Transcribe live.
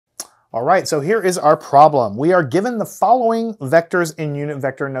All right, so here is our problem. We are given the following vectors in unit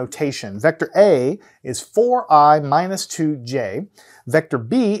vector notation. Vector A is 4i minus 2j. Vector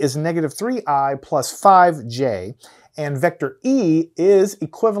B is negative 3i plus 5j. And vector E is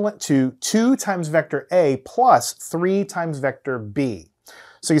equivalent to 2 times vector A plus 3 times vector B.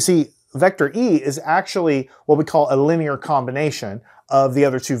 So you see, vector E is actually what we call a linear combination of the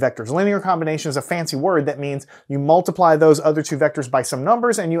other two vectors. Linear combination is a fancy word that means you multiply those other two vectors by some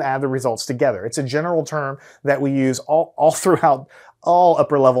numbers and you add the results together. It's a general term that we use all throughout all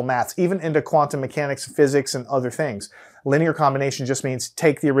upper level maths, even into quantum mechanics, physics, and other things. Linear combination just means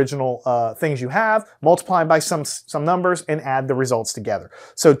take the original things you have, multiply by some numbers, and add the results together.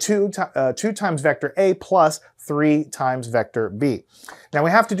 So 2 times vector A plus 3 times vector B. Now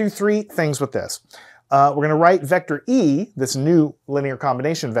we have to do 3 things with this. We're going to write vector E, this new linear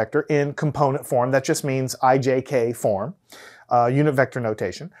combination vector, in component form. That just means IJK form, unit vector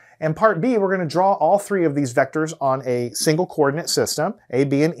notation. And part B, we're going to draw all 3 of these vectors on a single coordinate system, A,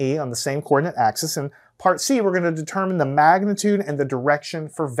 B, and E, on the same coordinate axis. And part C, we're going to determine the magnitude and the direction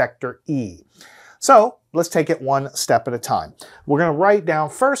for vector E. So let's take it one step at a time. We're going to write down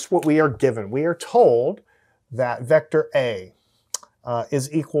first what we are given. We are told that vector A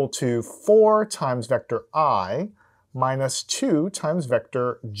is equal to 4 times vector I minus 2 times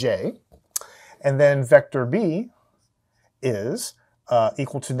vector j. And then vector B is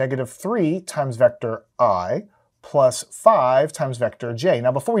equal to negative 3 times vector I plus 5 times vector j.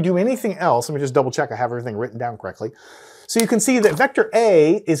 Now before we do anything else, let me just double check I have everything written down correctly. So you can see that vector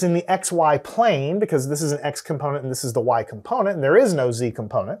A is in the xy plane because this is an x component and this is the y component, and there is no z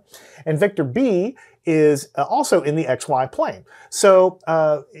component. And vector B is also in the xy plane. So,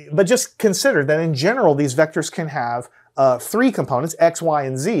 but just consider that in general, these vectors can have 3 components, x, y,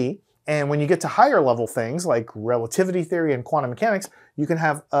 and z. And when you get to higher level things like relativity theory and quantum mechanics, you can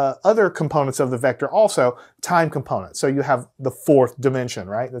have other components of the vector also, time components. So you have the 4th dimension,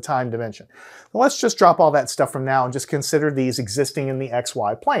 right? The time dimension. Well, let's just drop all that stuff from now and just consider these existing in the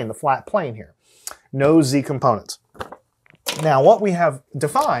xy plane, the flat plane here. No z components. Now, what we have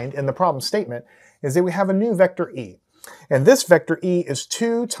defined in the problem statement is that we have a new vector E. And this vector E is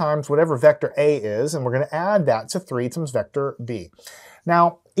 2 times whatever vector A is, and we're going to add that to 3 times vector B.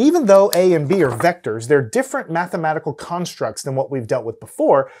 Now, even though A and B are vectors, they're different mathematical constructs than what we've dealt with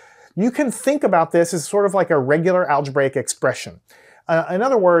before. You can think about this as sort of like a regular algebraic expression. In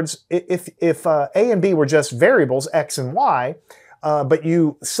other words, if A and B were just variables, x and y, but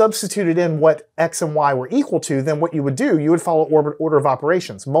you substituted in what x and y were equal to, then what you would do, you would follow order of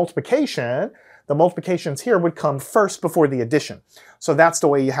operations. Multiplication, the multiplications here would come first before the addition. So that's the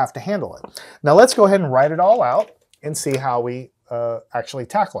way you have to handle it. Now let's go ahead and write it all out and see how we actually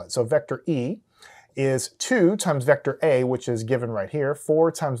tackle it. So vector E is 2 times vector A, which is given right here, 4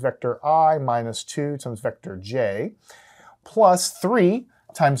 times vector I minus 2 times vector j, plus 3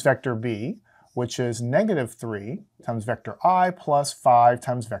 times vector B, which is negative 3 times vector I plus 5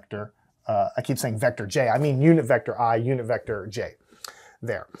 times vector, I keep saying vector j, I mean unit vector I, unit vector j.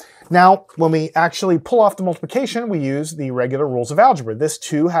 There. Now, when we actually pull off the multiplication, we use the regular rules of algebra. This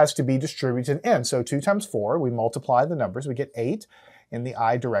 2 has to be distributed in. So 2 times 4, we multiply the numbers, we get 8 in the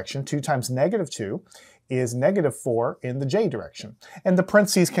I direction. 2 times negative 2 is negative 4 in the j direction. And the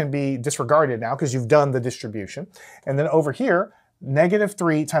parentheses can be disregarded now because you've done the distribution. And then over here, negative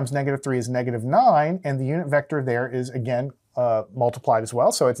 3 times negative 3 is negative 9, and the unit vector there is again multiplied as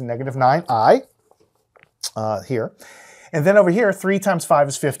well. So it's negative 9i here. And then over here, 3 times 5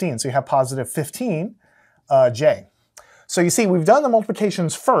 is 15. So you have positive 15 j. So you see, we've done the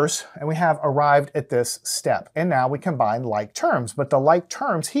multiplications first, and we have arrived at this step. And now we combine like terms. But the like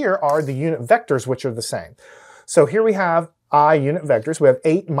terms here are the unit vectors, which are the same. So here we have I unit vectors. We have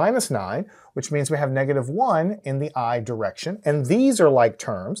 8 minus 9, which means we have negative 1 in the I direction. And these are like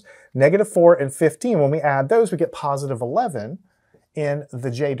terms. Negative 4 and 15, when we add those, we get positive 11 in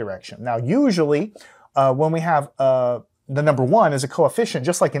the j direction. Now, usually, when we have the number 1 is a coefficient,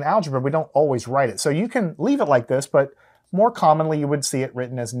 just like in algebra, we don't always write it. So you can leave it like this, but more commonly you would see it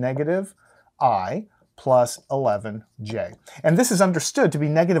written as negative I plus 11j. And this is understood to be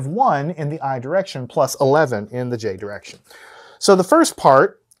negative 1 in the I direction plus 11 in the j direction. So the first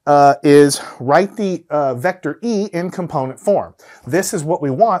part is write the vector E in component form. This is what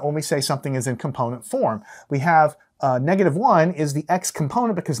we want when we say something is in component form. We have negative 1 is the x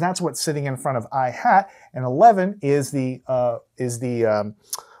component because that's what's sitting in front of I hat, and 11 is the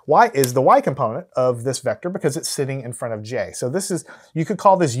y component of this vector because it's sitting in front of j. So this is, you could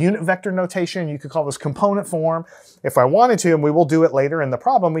call this unit vector notation, you could call this component form. If I wanted to, and we will do it later in the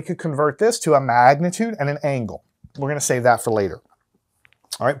problem, we could convert this to a magnitude and an angle. We're going to save that for later.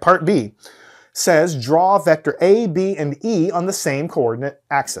 All right, part B says draw vector A, B, and E on the same coordinate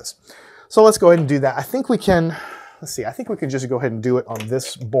axis. So let's go ahead and do that. I think we can, let's see, I think we can just go ahead and do it on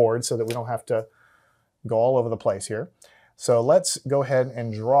this board so that we don't have to go all over the place here. So let's go ahead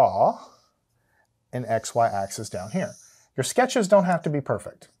and draw an XY axis down here. Your sketches don't have to be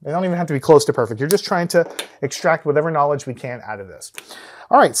perfect. They don't even have to be close to perfect. You're just trying to extract whatever knowledge we can out of this.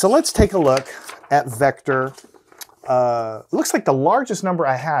 All right, so let's take a look at vector. Looks like the largest number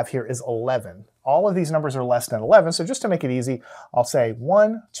I have here is 11. All of these numbers are less than 11, so just to make it easy, I'll say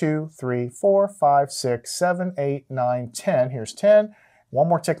 1, 2, 3, 4, 5, 6, 7, 8, 9, 10. Here's 10. One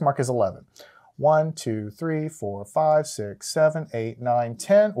more tick mark is 11. 1, 2, 3, 4, 5, 6, 7, 8, 9,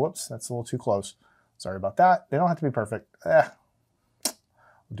 10. Whoops, that's a little too close. Sorry about that. They don't have to be perfect. We'll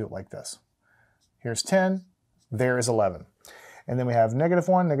do it like this. Here's 10. There is 11. And then we have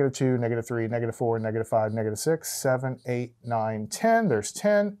 -1, -2, -3, -4, -5, -6, 7, 8, 9, 10. There's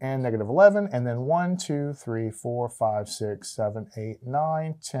 10 and -11. And then 1, 2, 3, 4, 5, 6, 7, 8,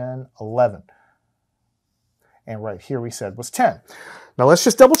 9, 10, 11. And right here we said was 10. Now let's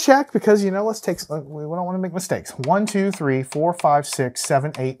just double check because, you know, we don't want to make mistakes. 1, 2, 3, 4, 5, 6,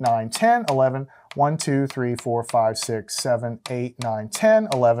 7, 8, 9, 10, 11. 1, 2, 3, 4, 5, 6, 7, 8, 9, 10,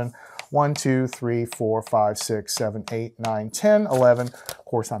 11. 1, 2, 3, 4, 5, 6, 7, 8, 9, 10, 11. Of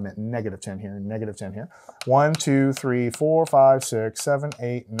course, I meant -10 here, -10 here. 1, 2, 3, 4, 5, 6, 7,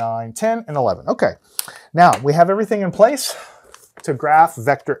 8, 9, 10, and 11. Okay, now we have everything in place to graph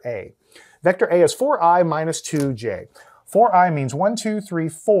vector A. Vector A is 4i minus 2j. 4i means 1, 2, 3,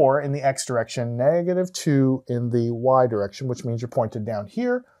 4 in the x direction, -2 in the y direction, which means you're pointed down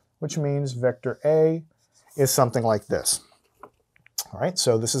here, which means vector A is something like this. All right,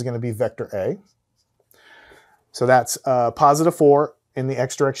 so this is going to be vector A. So that's +4 in the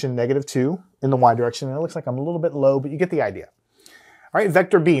x direction, -2 in the y direction. And it looks like I'm a little bit low, but you get the idea. All right,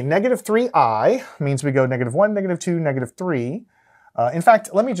 vector B, -3i means we go -1, -2, -3. In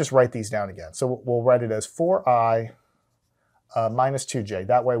fact, let me just write these down again. So we'll write it as 4i minus 2j.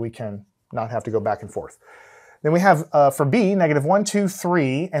 That way we can not have to go back and forth. Then we have, for B, -1, 2,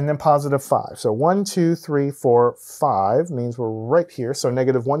 3, and then +5. So 1, 2, 3, 4, 5 means we're right here. So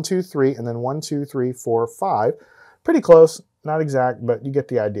 -1, 2, 3, and then 1, 2, 3, 4, 5. Pretty close, not exact, but you get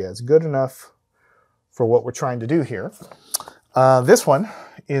the idea. It's good enough for what we're trying to do here. This one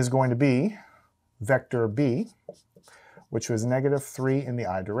is going to be vector B, which was -3 in the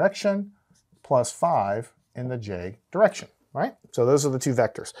I direction, +5 in the J direction, right? So those are the two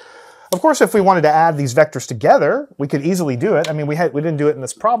vectors. Of course, if we wanted to add these vectors together, we could easily do it. I mean, we didn't do it in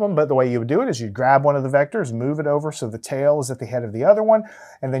this problem, but the way you would do it is you'd grab one of the vectors, move it over so the tail is at the head of the other one,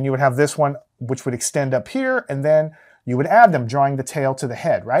 and then you would have this one, which would extend up here, and then you would add them, drawing the tail to the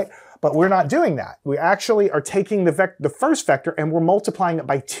head, right? But we're not doing that. We actually are taking the first vector and we're multiplying it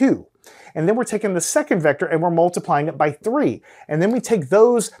by 2. And then we're taking the second vector and we're multiplying it by 3. And then we take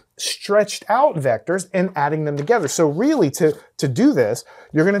those stretched out vectors and adding them together. So really, to do this,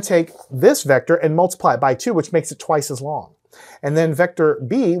 you're going to take this vector and multiply it by 2, which makes it twice as long. And then vector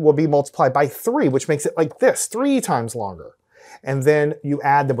B will be multiplied by 3, which makes it like this, 3 times longer. And then you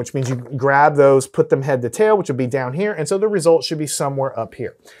add them, which means you grab those, put them head to tail, which would be down here. And so the result should be somewhere up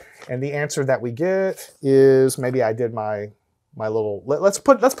here. And the answer that we get is, maybe I did my little, let's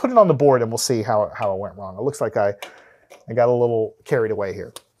put it on the board and we'll see how it went wrong. It looks like I got a little carried away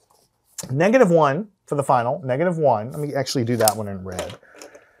here. -1 for the final, -1. Let me actually do that one in red.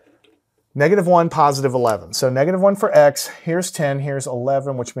 -1, +11. So -1 for x, here's 10, here's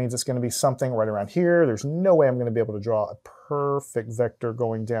 11, which means it's going to be something right around here. There's no way I'm going to be able to draw a perfect vector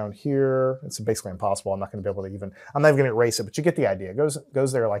going down here. It's basically impossible. I'm not going to be able to I'm not even going to erase it, but you get the idea. It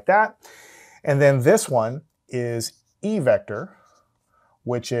goes there like that. And then this one is E vector,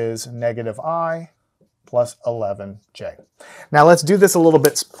 which is -I plus 11j. Now let's do this a little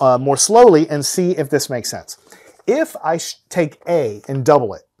bit more slowly and see if this makes sense. If I take A and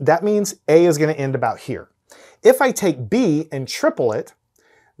double it, that means A is going to end about here. If I take B and triple it,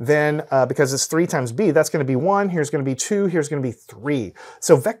 then because it's 3 times B, that's going to be 1, here's going to be 2, here's going to be 3.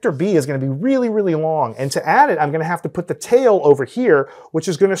 So vector B is going to be really, really long. And to add it, I'm going to have to put the tail over here, which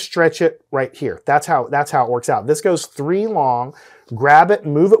is going to stretch it right here. That's how it works out. This goes 3 long, grab it,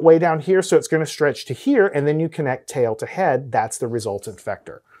 move it way down here, so it's going to stretch to here, and then you connect tail to head. That's the resultant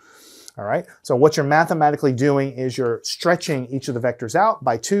vector. All right, so what you're mathematically doing is you're stretching each of the vectors out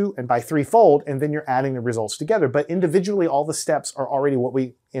by 2 and by 3-fold, and then you're adding the results together. But individually, all the steps are already what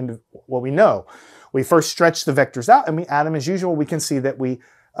we know. We first stretch the vectors out and we add them as usual. We can see that we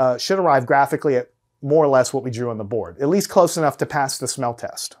should arrive graphically at more or less what we drew on the board, at least close enough to pass the smell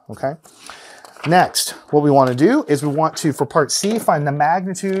test, okay? Next, what we want to do is we want to, for part C, find the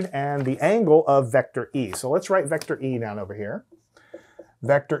magnitude and the angle of vector E. So let's write vector E down over here.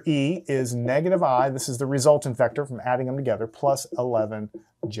 Vector E is negative I, this is the resultant vector from adding them together, plus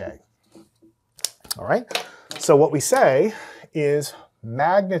 11j. All right, so what we say is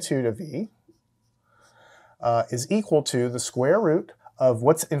magnitude of E is equal to the square root of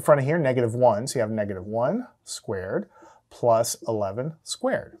what's in front of here, negative 1. So you have negative 1 squared plus 11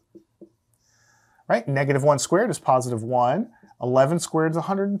 squared. Right? Negative 1 squared is positive 1. 11 squared is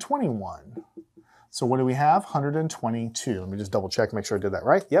 121. So what do we have? 122. Let me just double check, make sure I did that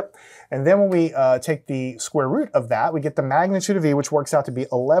right. Yep. And then when we take the square root of that, we get the magnitude of E, which works out to be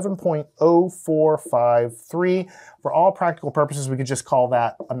 11.0453. For all practical purposes, we could just call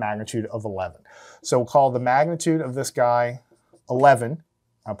that a magnitude of 11. So we'll call the magnitude of this guy 11.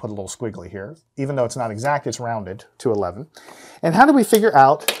 I'll put a little squiggly here. Even though it's not exact, it's rounded to 11. And how do we figure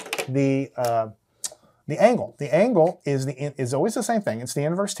out the angle? The angle is always the same thing. It's the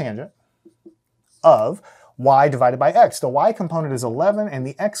inverse tangent of y divided by x. The y component is 11 and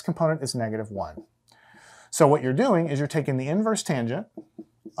the x component is negative 1. So what you're doing is you're taking the inverse tangent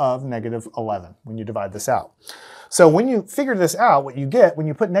of negative 11 when you divide this out. So when you figure this out, what you get when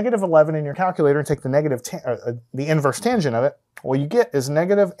you put negative 11 in your calculator and take the inverse tangent of it, what you get is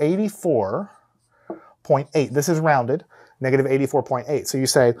negative 84.8. This is rounded. Negative 84.8. So you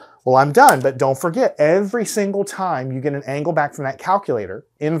say, well, I'm done, but don't forget, every single time you get an angle back from that calculator,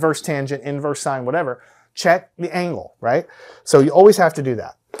 inverse tangent, inverse sine, whatever, check the angle, right? So you always have to do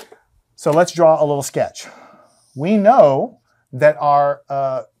that. So let's draw a little sketch. We know that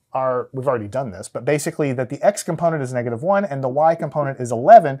we've already done this, but basically that the x component is negative 1 and the y component is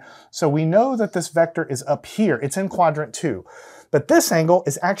 11. So we know that this vector is up here. It's in quadrant 2. But this angle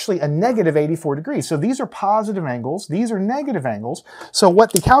is actually a negative 84 degrees. So these are positive angles. These are negative angles. So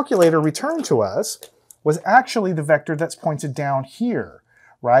what the calculator returned to us was actually the vector that's pointed down here,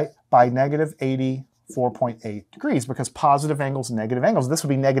 right, by negative 84.8 degrees, because positive angles, negative angles. This would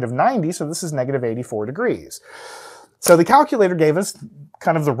be negative 90, so this is negative 84 degrees. So the calculator gave us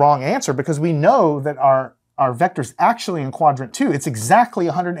kind of the wrong answer because we know that our vector's actually in quadrant 2. It's exactly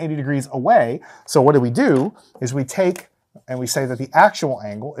 180 degrees away. So what do is we take and we say that the actual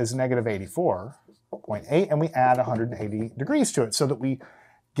angle is negative 84.8, and we add 180 degrees to it so that we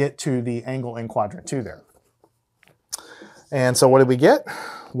get to the angle in quadrant 2 there. And so what did we get?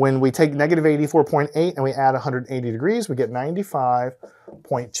 When we take negative 84.8 and we add 180 degrees, we get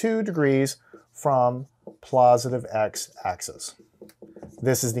 95.2 degrees from positive x-axis.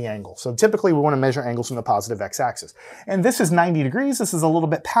 This is the angle. So typically we want to measure angles from the positive x-axis. And this is 90 degrees. This is a little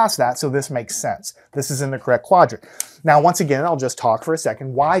bit past that, so this makes sense. This is in the correct quadrant. Now, once again, I'll just talk for a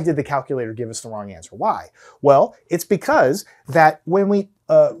second. Why did the calculator give us the wrong answer? Why? Well, it's because that when we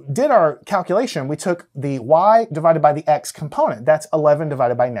did our calculation, we took the y divided by the x component. That's 11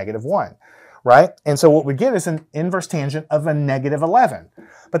 divided by negative 1. Right? And so what we get is an inverse tangent of a negative 11.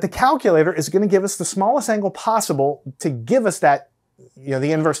 But the calculator is going to give us the smallest angle possible to give us that,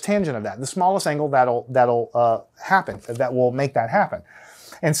 the inverse tangent of that, the smallest angle that'll happen, that will make that happen.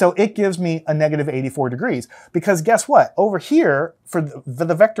 And so it gives me a negative 84 degrees because guess what? Over here, for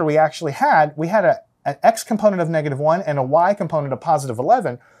the vector we actually had, we had an x component of negative 1 and a y component of positive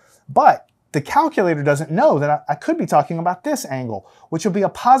 11, but the calculator doesn't know that I could be talking about this angle, which will be a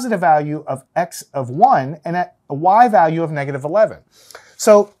positive value of x of 1 and a y value of negative 11.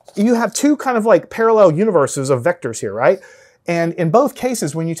 So you have two kind of like parallel universes of vectors here, right? And in both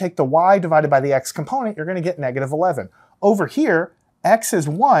cases, when you take the y divided by the x component, you're going to get negative 11. Over here, x is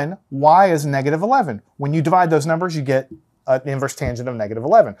 1, y is negative 11. When you divide those numbers, you get an inverse tangent of negative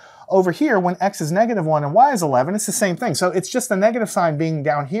 11. Over here, when x is negative 1 and y is 11, it's the same thing. So it's just the negative sign being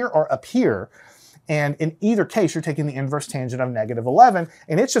down here or up here. And in either case, you're taking the inverse tangent of negative 11,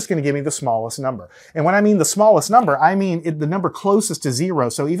 and it's just going to give me the smallest number. And when I mean the smallest number, I mean the number closest to 0.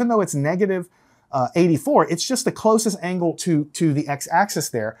 So even though it's negative 84, it's just the closest angle to the x-axis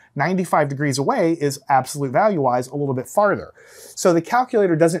there. 95 degrees away is absolute value-wise a little bit farther. So the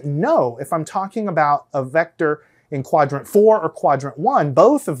calculator doesn't know if I'm talking about a vector in quadrant 4 or quadrant 1.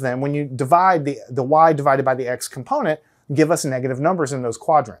 Both of them, when you divide the y divided by the x component, give us negative numbers in those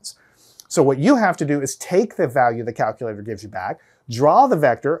quadrants. So what you have to do is take the value the calculator gives you back, draw the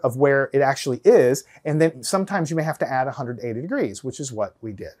vector of where it actually is, and then sometimes you may have to add 180 degrees, which is what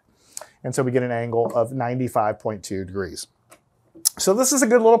we did. And so we get an angle of 95.2 degrees. So this is a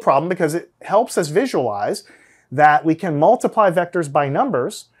good little problem because it helps us visualize that we can multiply vectors by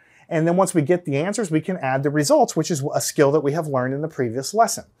numbers, and then once we get the answers, we can add the results, which is a skill that we have learned in the previous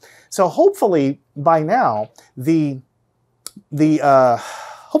lesson. So hopefully by now,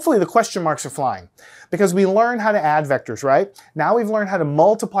 Hopefully the question marks are flying because we learned how to add vectors, right? Now we've learned how to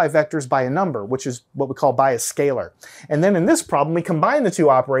multiply vectors by a number, which is what we call by a scalar. And then in this problem, we combine the two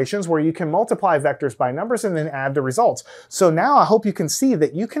operations where you can multiply vectors by numbers and then add the results. So now I hope you can see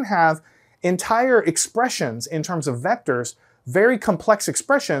that you can have entire expressions in terms of vectors, very complex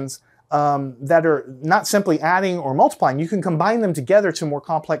expressions that are not simply adding or multiplying. You can combine them together to more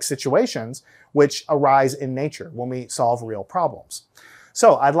complex situations which arise in nature when we solve real problems.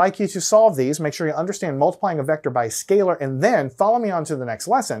 So I'd like you to solve these, make sure you understand multiplying a vector by a scalar, and then follow me on to the next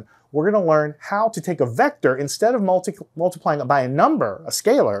lesson. We're going to learn how to take a vector, instead of multiplying it by a number, a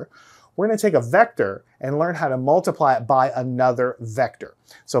scalar, we're going to take a vector and learn how to multiply it by another vector.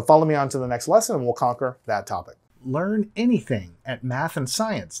 So follow me on to the next lesson and we'll conquer that topic. Learn anything at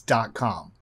mathandscience.com.